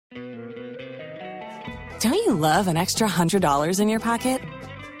Don't you love an extra $100 in your pocket?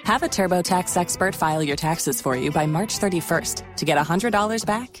 Have a TurboTax expert file your taxes for you by March 31st to get $100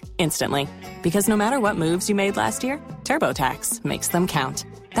 back instantly. Because no matter what moves you made last year, TurboTax makes them count.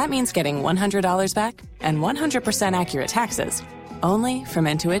 That means getting $100 back and 100% accurate taxes, only from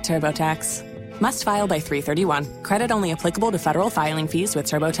Intuit TurboTax. Must file by 3/31. Credit only applicable to federal filing fees with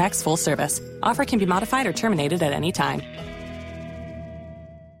TurboTax full service. Offer can be modified or terminated at any time.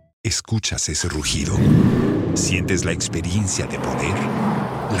 ¿Escuchas ese rugido? ¿Sientes la experiencia de poder?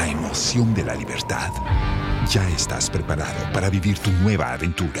 ¿La emoción de la libertad? Ya estás preparado para vivir tu nueva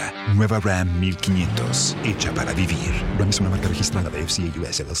aventura. Nueva Ram 1500, hecha para vivir. Ram es una marca registrada de FCA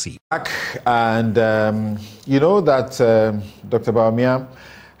US LLC. And you know that Dr. Bawumia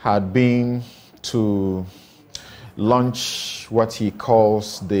had been to launch what he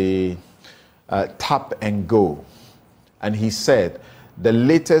calls the Tap and Go. And he said the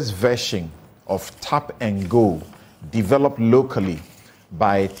latest version of Tap and Go, developed locally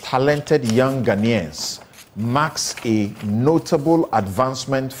by talented young Ghanaians, marks a notable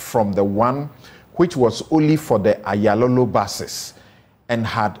advancement from the one which was only for the Ayalolo buses and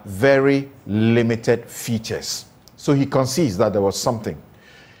had very limited features. So he concedes that there was something.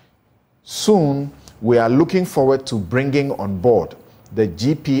 Soon, we are looking forward to bringing on board the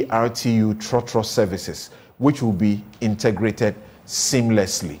GPRTU Trotro services, which will be integrated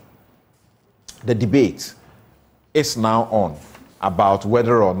seamlessly. The debate is now on about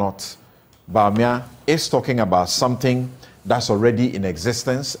whether or not Bawumia is talking about something that's already in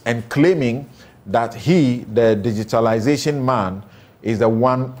existence and claiming that he, the digitalization man, is the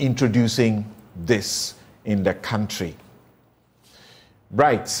one introducing this in the country.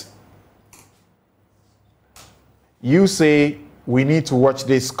 Right. You say we need to watch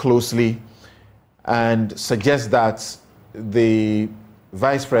this closely and suggest that the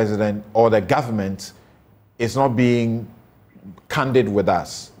vice president or the government is not being candid with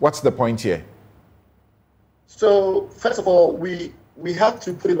us. What's the point here? So, first of all, we have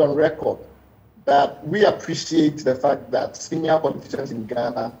to put it on record that we appreciate the fact that senior politicians in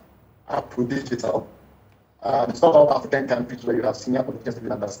Ghana are pro-digital. It's not all African countries where you have senior politicians who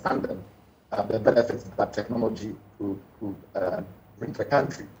understand them, the benefits that technology could bring to the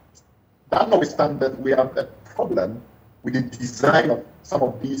country. That notwithstanding, we have a problem with the design of some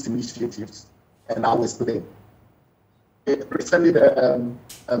of these initiatives, and I will explain. Recently, a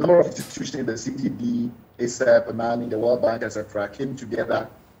number of institutions, the CTD, ASAP, Amani, the World Bank, etc., came together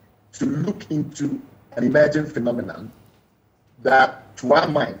to look into an emerging phenomenon that, to our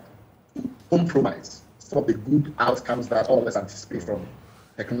mind, compromise some of the good outcomes that all of us anticipate from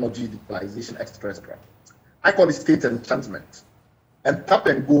technology, digitalization, etc. I call it state enchantment. And Tap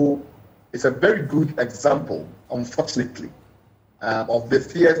and Go is a very good example, unfortunately, of the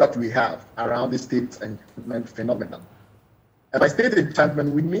fears that we have around the state enchantment phenomenon. And by state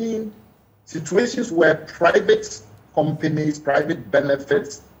enchantment, we mean situations where private companies, private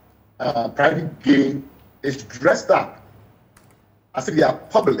benefits, private gain is dressed up as if they are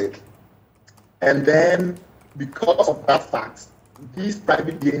public. And then, because of that fact, these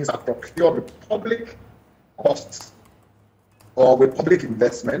private gains are procured with public costs or with public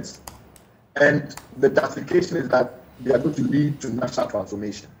investments. And the justification is that they are going to lead to national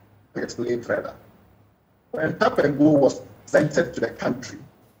transformation. I'll explain further. When Tap and Go was presented to the country,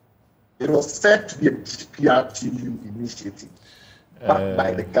 it was said to be a GPRTU initiative backed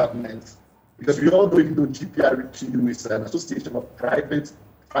by the government, because we all know, even though GPRTU is an association of private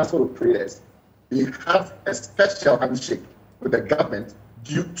transport operators, they have a special handshake with the government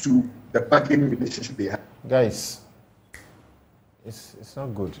due to the bargaining relationship they have. Guys, it's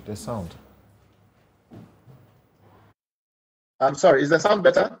not good, the sound. I'm sorry, is the sound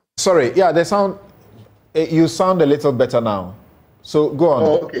better? Sorry, yeah, the sound, you sound a little better now. So go on.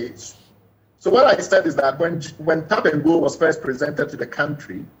 Oh, okay. So what I said is that when Tap and Go was first presented to the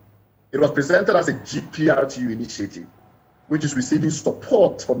country, it was presented as a GPRTU initiative, which is receiving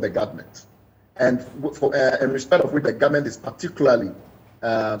support from the government, and in respect of which the government is particularly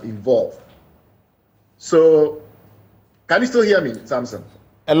involved. So, can you still hear me, Samson?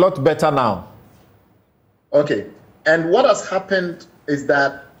 A lot better now. Okay. And what has happened is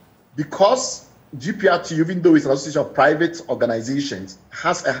that because GPRTU, even though it's an association of private organizations,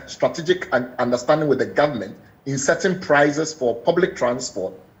 has a strategic understanding with the government in setting prices for public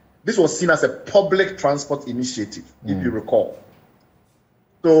transport, this was seen as a public transport initiative, if you recall.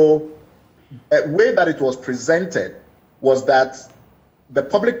 So a way that it was presented was that the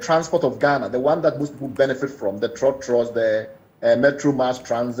public transport of Ghana, the one that most people benefit from, the Trotros, the Metro Mass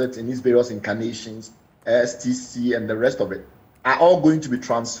Transit in its various incarnations, STC and the rest of it, are all going to be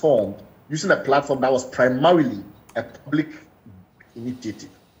transformed using a platform that was primarily a public initiative.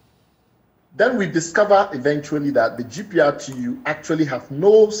 Then we discover eventually that the GPRTU actually have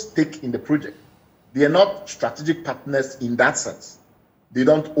no stake in the project. They are not strategic partners in that sense. They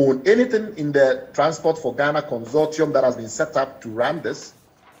don't own anything in the Transport for Ghana consortium that has been set up to run this.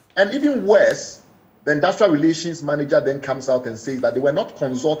 And even worse, the industrial relations manager then comes out and says that they were not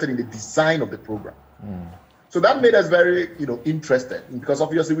consulted in the design of the program. So that made us very, interested, because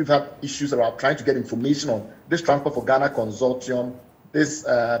obviously we've had issues around trying to get information on this Transport for Ghana consortium, this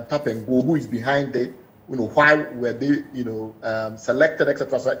Tap and Go, who is behind it, why were they, selected,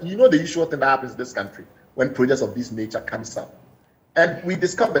 etc. So the usual thing that happens in this country when projects of this nature comes up. And we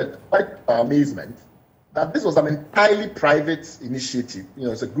discovered, quite our amazement, that this was an entirely private initiative.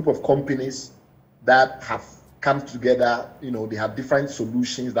 It's a group of companies that have come together. They have different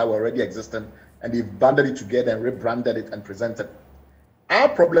solutions that were already existing, and they've banded it together and rebranded it and presented. Our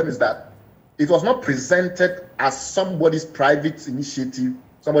problem is that it was not presented as somebody's private initiative,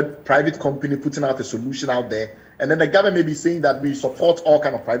 somebody's private company putting out a solution out there, and then the government may be saying that we support all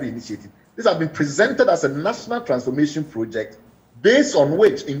kind of private initiatives. This has been presented as a national transformation project based on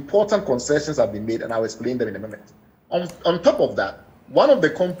which important concessions have been made, and I'll explain them in a moment. On top of that, one of the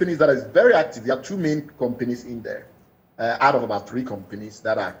companies that is very active, there are two main companies in there, out of about 3 companies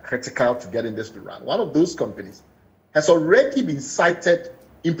that are critical to getting this to run. One of those companies has already been cited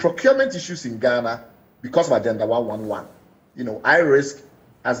in procurement issues in Ghana because of Agenda 111. iRisk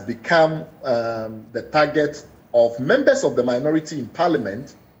has become the target of members of the minority in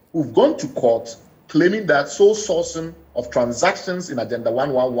parliament who've gone to court claiming that sole sourcing of transactions in Agenda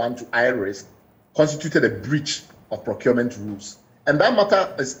 111 to iRisk constituted a breach of procurement rules. And that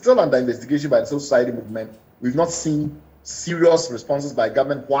matter is still under investigation by the civil society movement. We've not seen serious responses by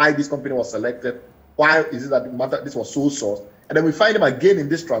government why this company was selected, why is it that this was sole sourced. And then we find them again in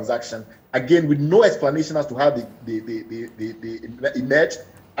this transaction, again with no explanation as to how they emerged,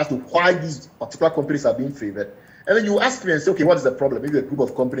 as to why these particular companies are being favored. And then you ask me and say, okay, what is the problem? Maybe a group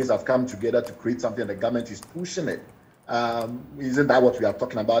of companies have come together to create something and the government is pushing it. Isn't that what we are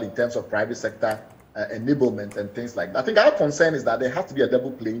talking about in terms of private sector enablement and things like that? I think our concern is that there has to be a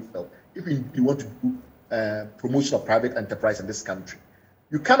level playing field if you want to do promotion of private enterprise in this country.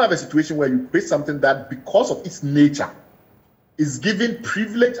 You can't have a situation where you create something that, because of its nature, is giving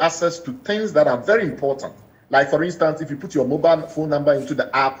privileged access to things that are very important. Like, for instance, if you put your mobile phone number into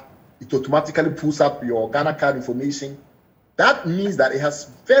the app, it automatically pulls up your Ghana card information. That means that it has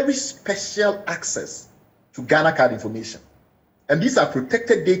very special access to Ghana card information. And these are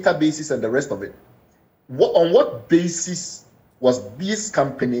protected databases and the rest of it. On what basis was this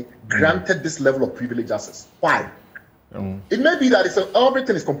company granted this level of privilege access? Why? It may be that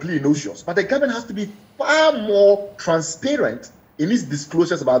everything is completely noxious, but the government has to be far more transparent in its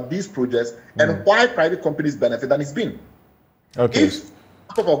disclosures about these projects and why private companies benefit than it's been. Okay. If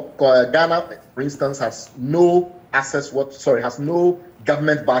Ghana, for instance, has no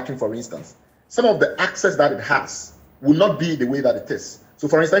government backing, for instance, some of the access that it has will not be the way that it is. So,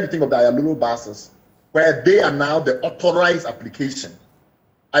 for instance, you think of the Ayalolo buses, where they are now the authorized application.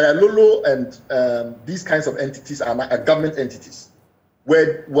 Ayalolo and these kinds of entities are now government entities.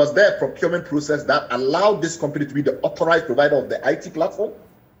 Was there a procurement process that allowed this company to be the authorized provider of the IT platform?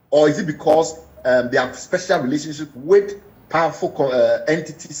 Or is it because they have special relationships with powerful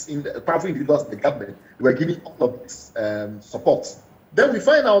entities, powerful individuals in the government who are giving all of this support? Then we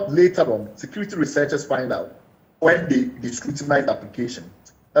find out later on, security researchers find out when they scrutinize the application,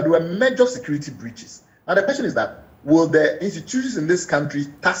 that there were major security breaches. Now the question is that, will the institutions in this country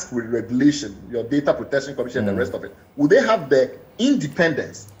tasked with regulation, your Data Protection Commission and the rest of it, will they have the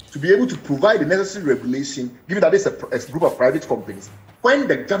independence to be able to provide the necessary regulation, given that it's a group of private companies, when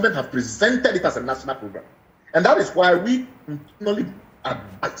the government have presented it as a national program? And that is why we continually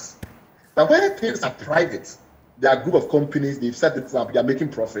advise that when things are private, they are a group of companies, they've set it up, they are making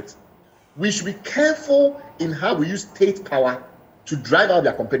profits, we should be careful in how we use state power to drive out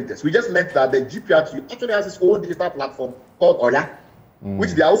their competitors. We just learned that the GPRTU actually has its own digital platform called Oya,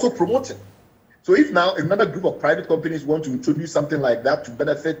 which they are also promoting. So if now another group of private companies want to introduce something like that to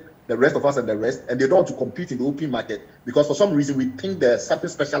benefit the rest of us and the rest, and they don't want to compete in the open market because for some reason we think there's something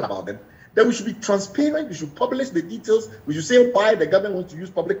special about them, then we should be transparent, we should publish the details, we should say why the government wants to use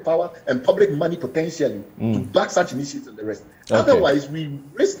public power and public money potentially to back such initiatives and the rest. Okay. Otherwise, we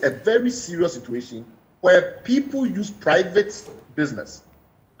risk a very serious situation where people use private business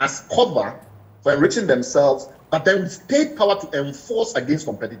as cover for enriching themselves, but then with state power to enforce against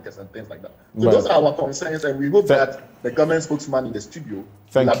competitors and things like that. So those are our concerns, and we hope that the government spokesman in the studio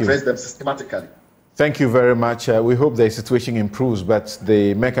will address them systematically. Thank you very much. We hope the situation improves, but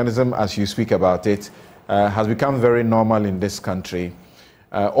the mechanism, as you speak about it, has become very normal in this country.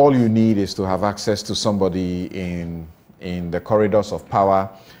 All you need is to have access to somebody in the corridors of power,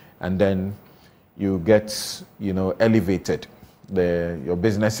 and then you get, elevated. Your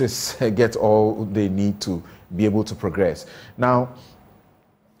businesses get all they need to be able to progress. Now,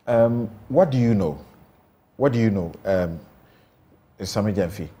 what do you know? Sami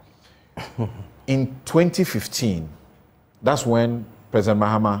Gyamfi? In 2015, that's when President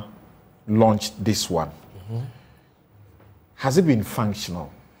Mahama launched this one. Mm-hmm. Has it been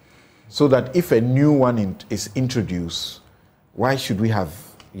functional? So that if a new one is introduced, why should we have,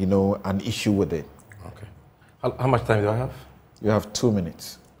 an issue with it? Okay. How much time do I have? You have 2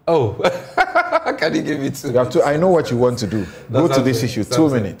 minutes. Oh, can you give me 2 minutes? I know what you want to do. Go to this issue, 2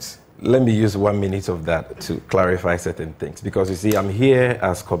 minutes. Let me use 1 minute of that to clarify certain things. Because you see, I'm here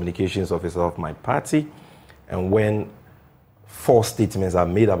as communications officer of my party. And when false statements are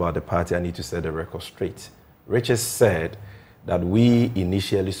made about the party, I need to set the record straight. Richard said that we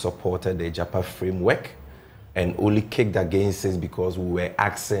initially supported the JAPA framework and only kicked against it because we were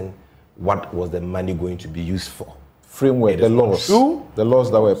asking what was the money going to be used for. Framework, the laws. True. The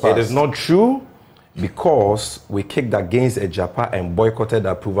laws that were passed. It is not true, because we kicked against a JAPA and boycotted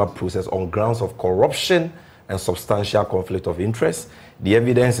the approval process on grounds of corruption and substantial conflict of interest. The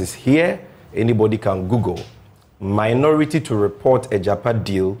evidence is here. Anybody can Google. Minority to report a JAPA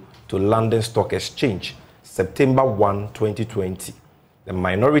deal to London Stock Exchange, September 1, 2020. The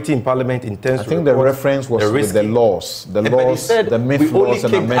minority in Parliament intends to report. I think the reference was with the laws. The laws, the MIF laws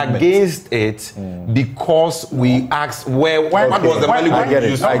and amendments. We only kicked against it because we asked what was the money going to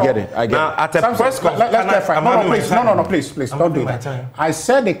use. I get it. Now, at a press conference... Please, don't do that. I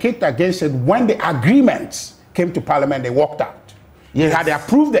said they kicked against it when the agreements came to Parliament, they walked out. Yes. They had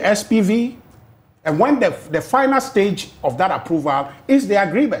approved the SPV, and when the final stage of that approval is the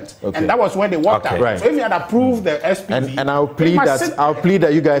agreement, and that was when they walked out. Right. So if you had approved the SPV, and I'll plead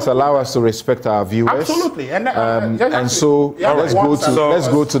that you guys allow us to respect our viewers. Absolutely, let's go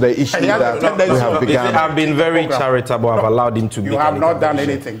to the issue that we have begun. I've been very charitable. I've allowed him to. You have not done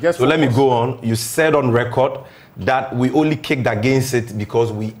anything. So let me go on. You said on record that we only kicked against it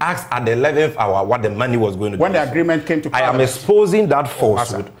because we asked at the 11th hour what the money was going to be. When the agreement came to Parliament. I am exposing that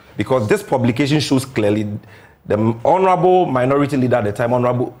falsehood. Because this publication shows clearly the honorable minority leader at the time,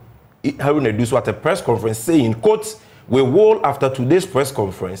 Honorable Harun Edusu, at a press conference saying, quote, we will, after today's press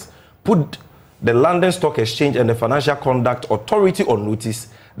conference, put the London Stock Exchange and the Financial Conduct Authority on notice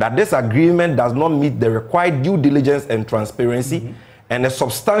that this agreement does not meet the required due diligence and transparency, and a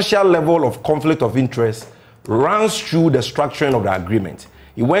substantial level of conflict of interest runs through the structuring of the agreement.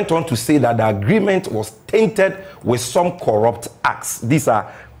 He went on to say that the agreement was tainted with some corrupt acts. These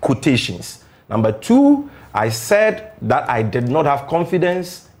are quotations. Number 2, I said that I did not have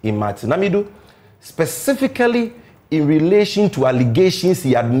confidence in Martin Amidu, specifically in relation to allegations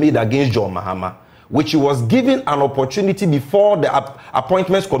he had made against John Mahama, which he was given an opportunity before the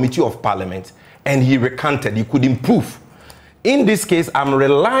Appointments Committee of Parliament, and he recanted. He could improve. In this case, I'm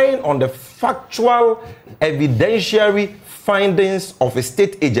relying on the factual, evidentiary findings of a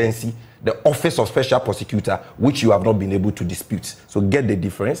state agency, the Office of Special Prosecutor, which you have not been able to dispute. So get the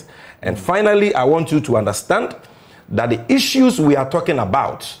difference. And finally, I want you to understand that the issues we are talking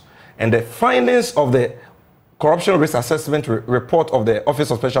about and the findings of the Corruption Risk Assessment report of the Office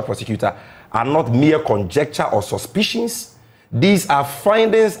of Special Prosecutor are not mere conjecture or suspicions. These are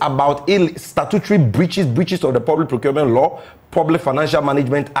findings about statutory breaches of the Public Procurement Law, Public Financial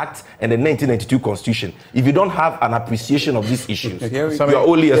Management Act, and the 1992 Constitution. If you don't have an appreciation of these issues, you are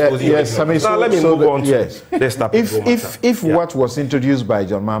only exposing. Now let me move on to this topic. If what was introduced by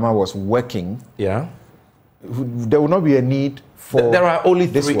John Mahama was working, there will not be a need for. There are only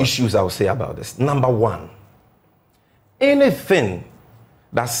 3 issues I will say about this. Number 1, anything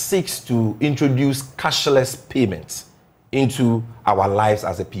that seeks to introduce cashless payments into our lives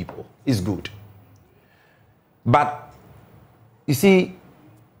as a people is good. But you see,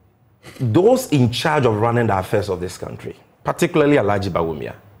 those in charge of running the affairs of this country, particularly Alhaji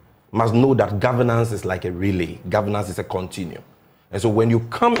Bawumia, must know that governance is like a relay. Governance is a continuum. And so when you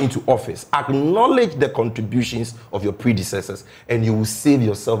come into office, acknowledge the contributions of your predecessors, and you will save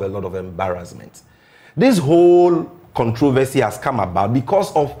yourself a lot of embarrassment. This whole controversy has come about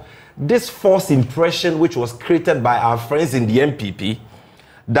because of this false impression which was created by our friends in the MPP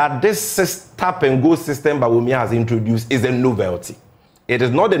that this tap and go system Bawumia has introduced is a novelty. It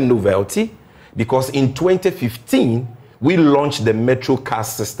is not a novelty because in 2015, we launched the Metro Car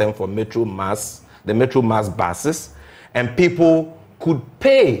system for the Metro Mass buses, and people could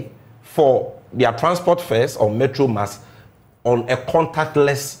pay for their transport fares on Metro must on a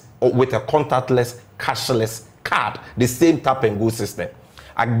contactless or with a contactless cashless card, the same tap and go system.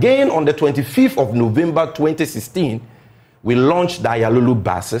 Again, on the 25th of November 2016, we launched the Ayalulu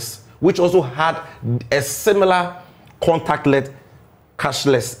buses, which also had a similar contactless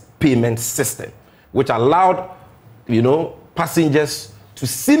cashless payment system, which allowed, passengers to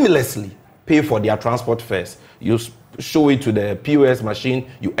seamlessly pay for their transport fares. You show it to the POS machine,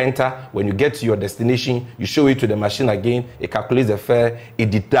 you enter. When you get to your destination, you show it to the machine again, it calculates the fare, it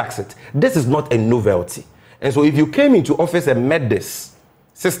deducts it. This is not a novelty. And so if you came into office and met this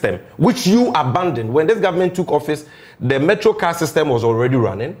system, which you abandoned, when this government took office, the Metro card system was already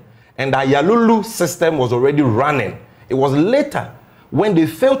running, and the Ayalulu system was already running. It was later, when they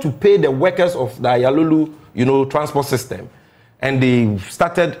failed to pay the workers of the Ayalulu, transport system, and they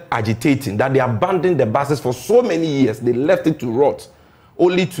started agitating that they abandoned the buses for so many years. They left it to rot,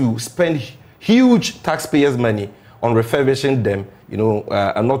 only to spend huge taxpayers' money on refurbishing them,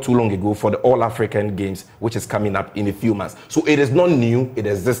 not too long ago for the All-African Games, which is coming up in a few months. So it is not new, it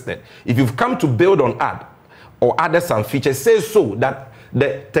existed. If you've come to build on ad or added some features, say so that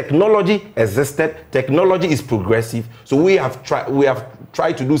the technology existed, technology is progressive, so we have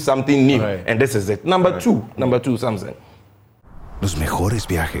tried to do something new, right. And this is it. Number two, Samson. Los mejores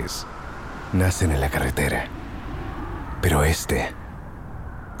viajes nacen en la carretera, pero este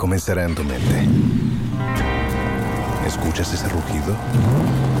comenzará en tu mente. ¿Escuchas ese rugido?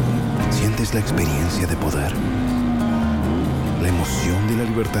 ¿Sientes la experiencia de poder? ¿La emoción de la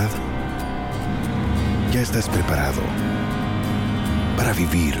libertad? Ya estás preparado para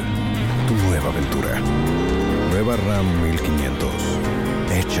vivir tu nueva aventura. Nueva Ram 1500.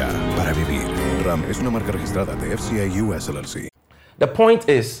 Hecha para vivir. Ram es una marca registrada de FCI US LLC. The point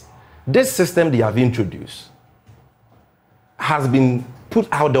is, this system they have introduced has been put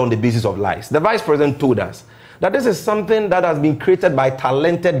out there on the basis of lies. The Vice President told us that this is something that has been created by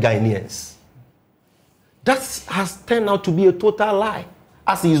talented Ghanaians. That has turned out to be a total lie,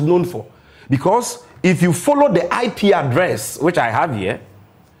 as he is known for. Because if you follow the IP address, which I have here,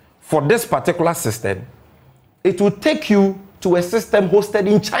 for this particular system, it will take you to a system hosted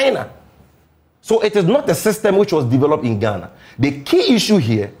in China. So it is not a system which was developed in Ghana. The key issue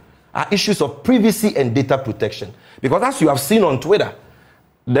here are issues of privacy and data protection. Because as you have seen on Twitter,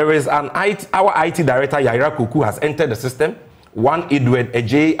 there is our IT director, Yaira Kuku, has entered the system. One Edward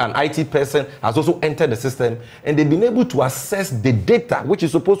Ejay, an IT person, has also entered the system, and they've been able to access the data, which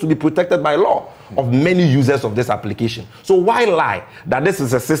is supposed to be protected by law, of many users of this application. So why lie that this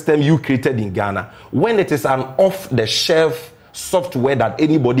is a system you created in Ghana when it is an off-the-shelf software that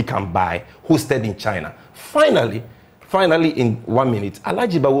anybody can buy, hosted in China? Finally, in 1 minute,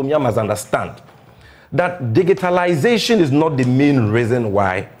 Alhaji Bawumia must understand that digitalization is not the main reason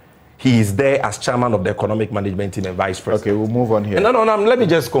why he is there as chairman of the economic management team and vice president. Okay, we'll move on here. No, let me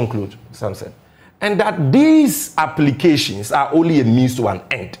just conclude, Samson. And that these applications are only a means to an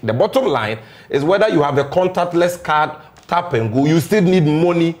end. The bottom line is whether you have a contactless card, tap and go, you still need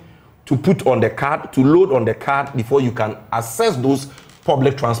money to put on the card, to load on the card before you can access those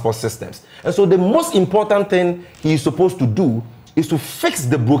public transport systems. And so the most important thing he is supposed to do is to fix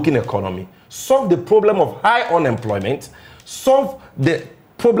the broken economy, solve the problem of high unemployment, solve the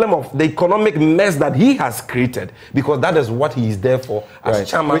problem of the economic mess that he has created, because that is what he is there for as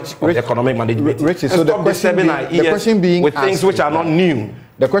chairman of the economic management. Richie, so the question being with things which are not new.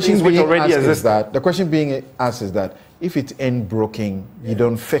 The question being already exist that the question being asked is that if it ain't broken, you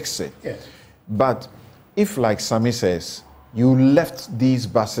don't fix it. Yes. But if, like Sammy says, you left these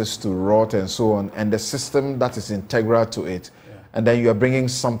buses to rot and so on, and the system that is integral to it, and then you are bringing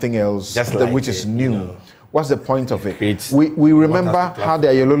something else which is new. What's the point of it? We remember how the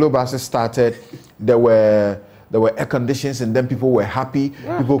Ayalulu buses started. There were air conditions, and then people were happy.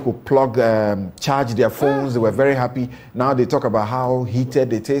 Yeah. People could charge their phones. They were very happy. Now they talk about how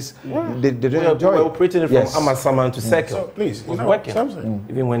heated it is. Yeah. They don't enjoy it. We're operating it from Amasaman to Circle. So please, working.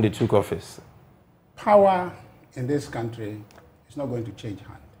 Even when they took office. Power in this country is not going to change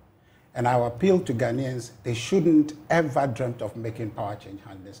hands. And our appeal to Ghanaians, they shouldn't ever dreamt of making power change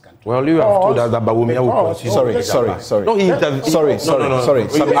hand in this country. Well, you have told us that Bawumia will continue. Sorry. No, sorry.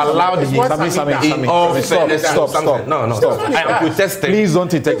 You allowed him. Stop. No. I am protesting. Please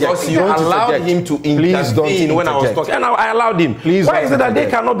don't interject. Because you allowed him to intervene when I was talking. And I allowed him. Why is it that they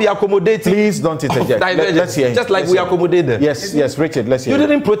cannot be accommodated? Please don't interject. Let's hear him. Just like we accommodated. Yes, Richard, let's hear you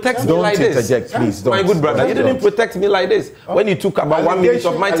didn't protect me like this. Don't interject, please. My good brother, you didn't protect me like this when you took about 1 minute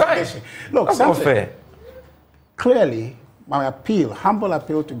of my time. Look, that's not fair. Clearly, my humble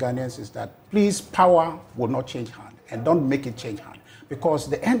appeal to Ghanaians is that please, power will not change hand, and don't make it change hand, because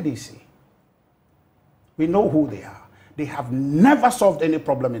the NDC We know who they are. They have never solved any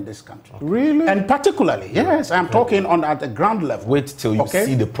problem in this country. Really? And particularly, yes, I'm talking at the ground level. Wait till you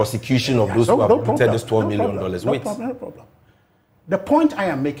see the prosecution of those who have committed this $12 million. Wait. No problem. The point I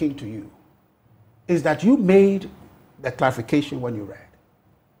am making to you is that you made the clarification when you read.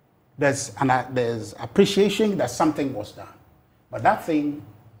 There's appreciation that something was done. But that thing,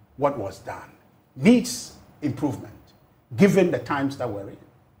 what was done, needs improvement, given the times that we're in.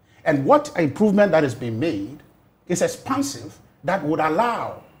 And what improvement that is being made is expansive, that would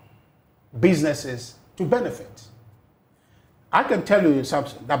allow businesses to benefit. I can tell you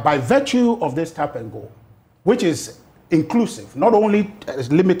something, that by virtue of this tap and go, which is inclusive, not only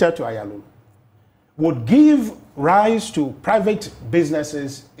limited to Ayalulu, would give rise to private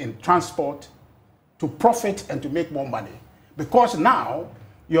businesses in transport to profit and to make more money. Because now,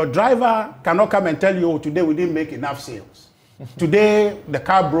 your driver cannot come and tell you, oh, today we didn't make enough sales. Today, the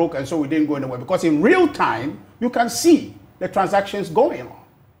car broke and so we didn't go anywhere. Because in real time, you can see the transactions going on.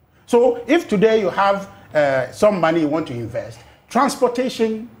 So if today you have some money you want to invest,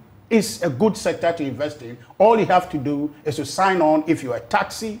 transportation is a good sector to invest in. All you have to do is to sign on. If you're a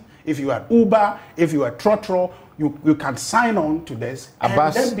taxi, if you are Uber, if you are Trotro, you can sign on to this.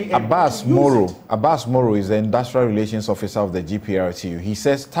 Abbas Moro is the Industrial Relations Officer of the GPRTU. He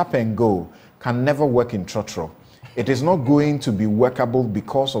says tap and go can never work in Trotro. It is not going to be workable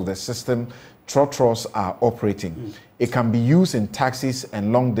because of the system Trotros are operating. It can be used in taxis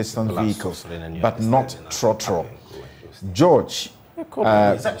and long-distance vehicles, but not Trotro. George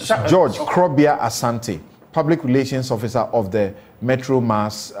Krobia Asante, Public Relations Officer of the Metro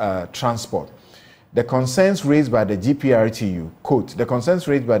Mass Transport. The concerns raised by the GPRTU, quote, the concerns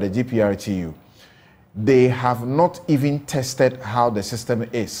raised by the GPRTU, they have not even tested how the system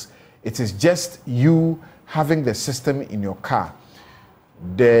is. It is just you having the system in your car.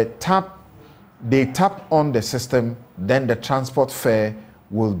 They tap on the system, then the transport fare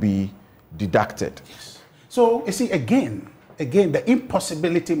will be deducted. So, you see, again, the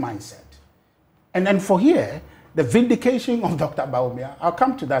impossibility mindset. And then for here, the vindication of Dr. Bawumia, I'll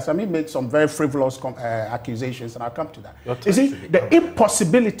come to that. Sami made some very frivolous accusations, and I'll come to that. You see, the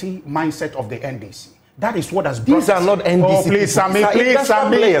impossibility mindset of the NDC. That is what has brought These are not NDC. Oh, please, Sami,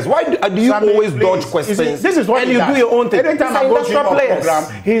 players. Why do you always dodge questions? This is what and you do your own thing. Anytime I go to your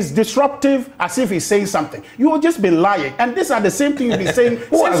program, he's disruptive as if he's saying something. You will just be lying. And these are the same thing you've been saying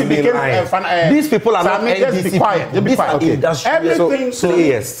since you became These people are not NDC. Just be quiet. Just be quiet. Everything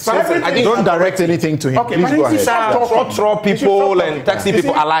players. Don't direct anything to him. Okay, please go ahead. Trotro people and taxi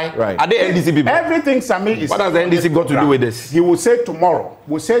people are lying. Right. Are they NDC people? Everything Sami is. What has the NDC got to do with this? He will say tomorrow.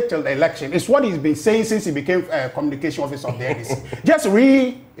 We'll say till the election. It's what he's been saying since he became communication officer of the NDC. Just So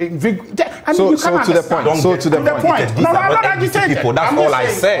to the point. No, I'm not agitated. People. That's all I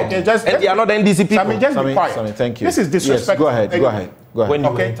said. Okay, just, and they are not NDC people. Sami, just be quiet. Sami, thank you. This is disrespectful. Yes, go ahead.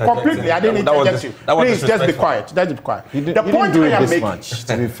 Okay, completely. I didn't interject you. Please, just be quiet. Just be quiet. The point I am making,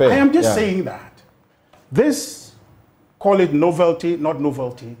 to be fair, I am just saying that this, call it novelty, not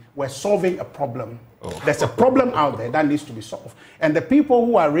novelty, we're solving a problem. There's a problem out there that needs to be solved. And the people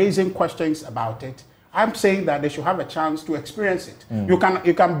who are raising questions about it, I'm saying that they should have a chance to experience it. You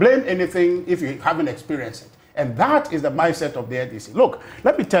can blame anything if you haven't experienced it. And that is the mindset of the NDC. Look,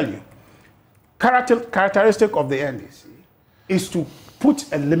 let me tell you, characteristic of the NDC is to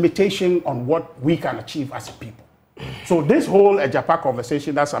put a limitation on what we can achieve as a people. So this whole Ejapa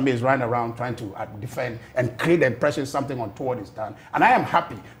conversation that Sami is running around trying to defend and create the impression something untoward is done. And I am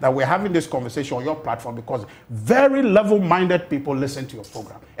happy that we're having this conversation on your platform because very level-minded people listen to your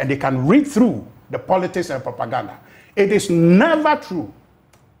program and they can read through the politics and propaganda. It is never true.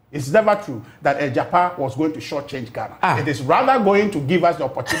 It's never true that Ejapa was going to shortchange Ghana. It is rather going to give us the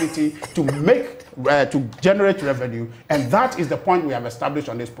opportunity to to generate revenue, and that is the point we have established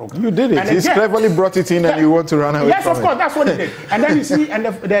on this program. You did it. He's cleverly brought it in, and you want to run away. Yes, from of course, that's what he did. And then you see, and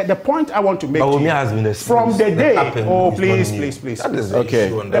the point I want to make from the day. Oh, please. That is okay.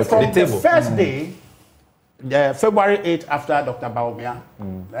 From the first day, February 8th, after Dr. Bawumia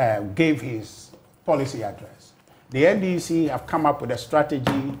gave his policy address, the NDC have come up with a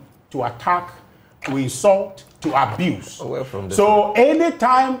strategy to attack, to insult, to abuse. So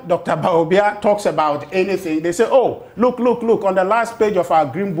anytime Dr. Bawumia talks about anything, they say, oh, look, on the last page of our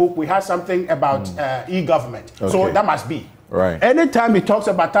green book, we have something about e-government. Okay. So that must be. Right. Anytime he talks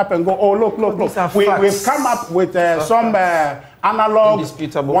about tap and go, oh, look. We've come up with some analog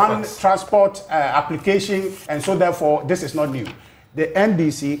one transport application, and so therefore this is not new. The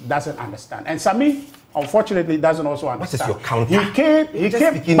NDC doesn't understand. And Sami, unfortunately, doesn't also understand. What is your counter? He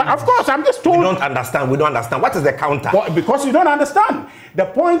came, but of course, I'm just told. We don't understand. What is the counter? Well, because you don't understand. The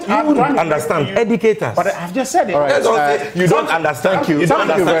point You I'm trying to understand. make to you, Educate us. But I've just said it. All right, You don't understand. Thank you. You don't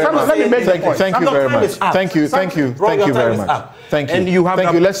Thank you very understand. much. Let me make the point. Thank you very much. Thank you. Thank you. Thank you very much. Thank you. And you have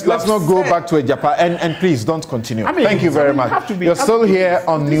Thank you. Let's not go said- back to a Japan. And please don't continue. I mean, Thank you very you much. have to be- You're still here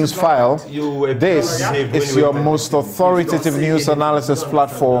on Newsfile. You This is your most authoritative news analysis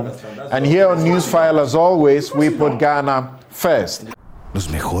platform. And here on Newsfile, as always, we put Ghana first. Los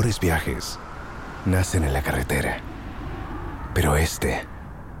mejores viajes nacen en la carretera, pero este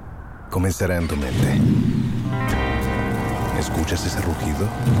comenzará en tu mente. ¿Escuchas ese rugido?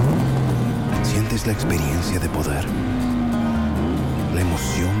 ¿Sientes la experiencia de poder? ¿La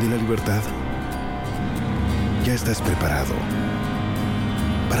emoción de la libertad? Ya estás preparado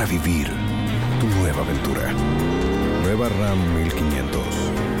para vivir tu nueva aventura. Nueva RAM 1500,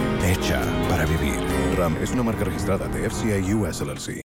 hecha para vivir. RAM es una marca registrada de FCI US LLC.